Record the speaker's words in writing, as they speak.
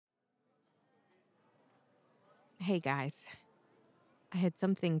Hey guys, I had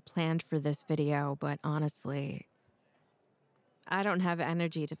something planned for this video, but honestly, I don't have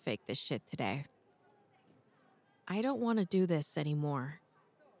energy to fake this shit today. I don't want to do this anymore.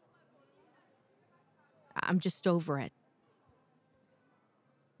 I'm just over it.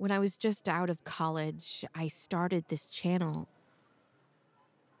 When I was just out of college, I started this channel.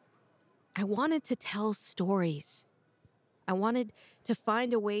 I wanted to tell stories. I wanted to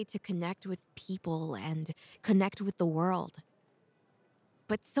find a way to connect with people and connect with the world.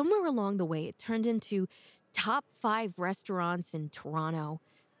 But somewhere along the way, it turned into top 5 restaurants in Toronto.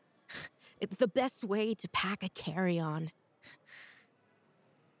 It's the best way to pack a carry-on.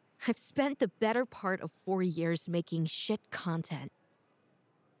 I've spent the better part of 4 years making shit content.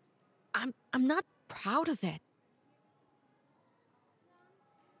 I'm not proud of it.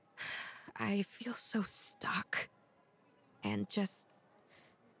 I feel so stuck. And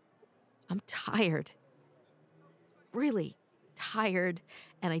I'm tired. Really tired,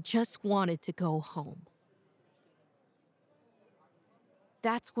 and I just wanted to go home.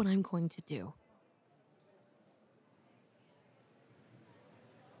 That's what I'm going to do.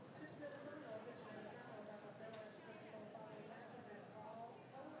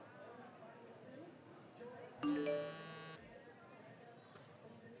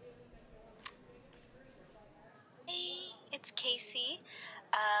 Hey, it's Casey.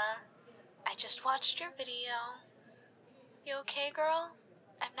 I just watched your video. You okay, girl?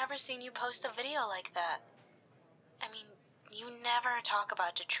 I've never seen you post a video like that. I mean, you never talk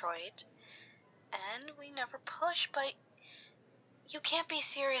about Detroit, and we never push, but you can't be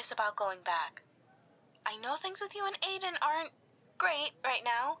serious about going back. I know things with you and Aiden aren't great right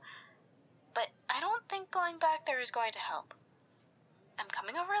now, but I don't think going back there is going to help. I'm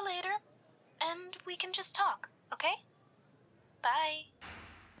coming over later, and we can just talk, okay? Bye.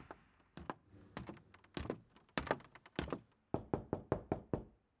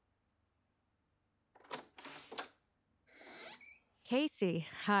 Casey,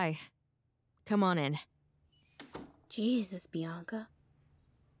 hi. Come on in. Jesus, Bianca.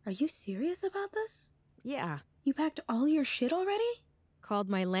 Are you serious about this? Yeah. You packed all your shit already? Called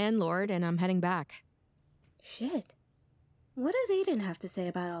my landlord and I'm heading back. Shit. What does Aiden have to say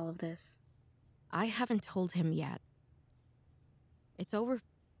about all of this? I haven't told him yet. It's over.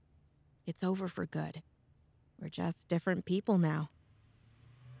 It's over for good. We're just different people now.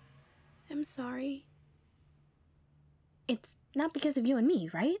 I'm sorry. It's not because of you and me,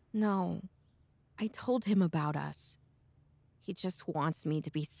 right? No. I told him about us. He just wants me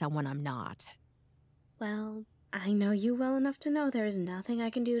to be someone I'm not. Well, I know you well enough to know there is nothing I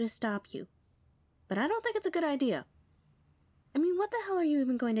can do to stop you. But I don't think it's a good idea. I mean, what the hell are you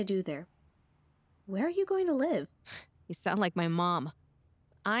even going to do there? Where are you going to live? You sound like my mom.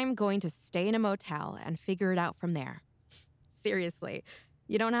 I'm going to stay in a motel and figure it out from there. Seriously,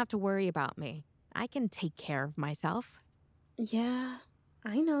 you don't have to worry about me. I can take care of myself. Yeah,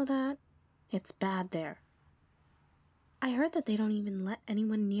 I know that. It's bad there. I heard that they don't even let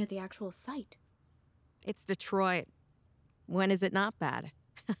anyone near the actual site. It's Detroit. When is it not bad?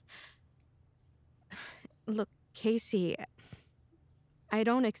 Look, Casey, I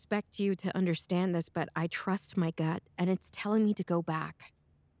don't expect you to understand this, but I trust my gut, and it's telling me to go back.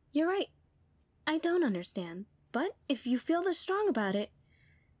 You're right. I don't understand. But if you feel this strong about it,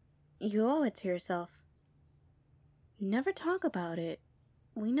 you owe it to yourself. You never talk about it.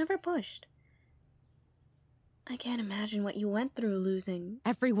 We never pushed. I can't imagine what you went through losing.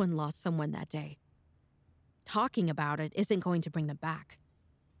 Everyone lost someone that day. Talking about it isn't going to bring them back.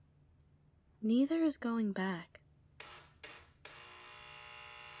 Neither is going back.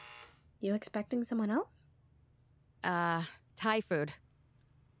 You expecting someone else? Thai food.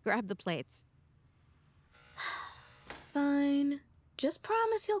 Grab the plates. Fine. Just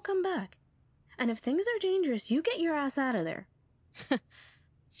promise you'll come back. And if things are dangerous, you get your ass out of there.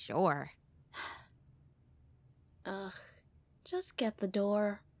 Sure. Ugh. Just get the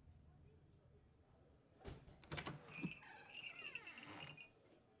door.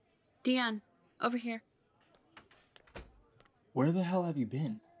 Dion, over here. Where the hell have you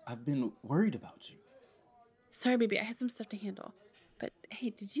been? I've been worried about you. Sorry, baby, I had some stuff to handle. But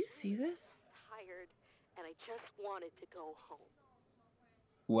hey, did you see this? Tired, and I just wanted to go home.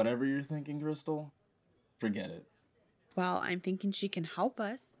 Whatever you're thinking, Crystal, forget it. Well, I'm thinking she can help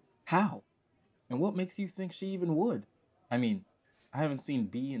us. How? And what makes you think she even would? I mean, I haven't seen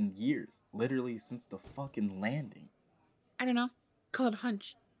B in years, literally since the fucking landing. I don't know. Call it a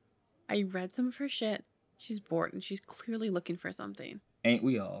hunch. I read some of her shit. She's bored and she's clearly looking for something. Ain't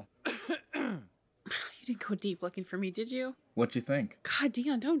we all? You didn't go deep looking for me, did you? What you think? God,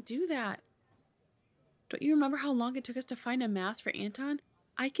 Dion, don't do that. Don't you remember how long it took us to find a mask for Anton?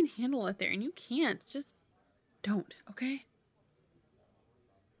 I can handle it there, and you can't. Just don't, okay?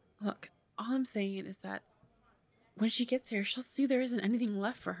 Look, all I'm saying is that when she gets here, she'll see there isn't anything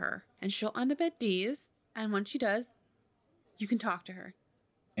left for her, and she'll end up at D's, and when she does, you can talk to her.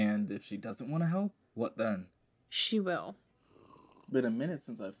 And if she doesn't want to help, what then? She will. It's been a minute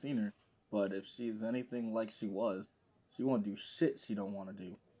since I've seen her, but if she's anything like she was, she won't do shit she don't want to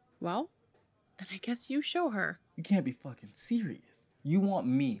do. Well, then I guess you show her. You can't be fucking serious. You want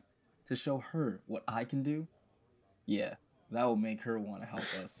me to show her what I can do? Yeah, that will make her want to help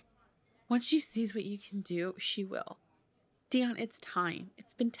us. When she sees what you can do, she will. Dion, it's time.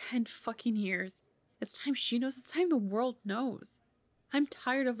 It's been 10 fucking years. It's time she knows. It's time the world knows. I'm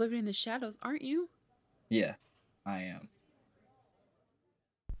tired of living in the shadows, aren't you? Yeah, I am.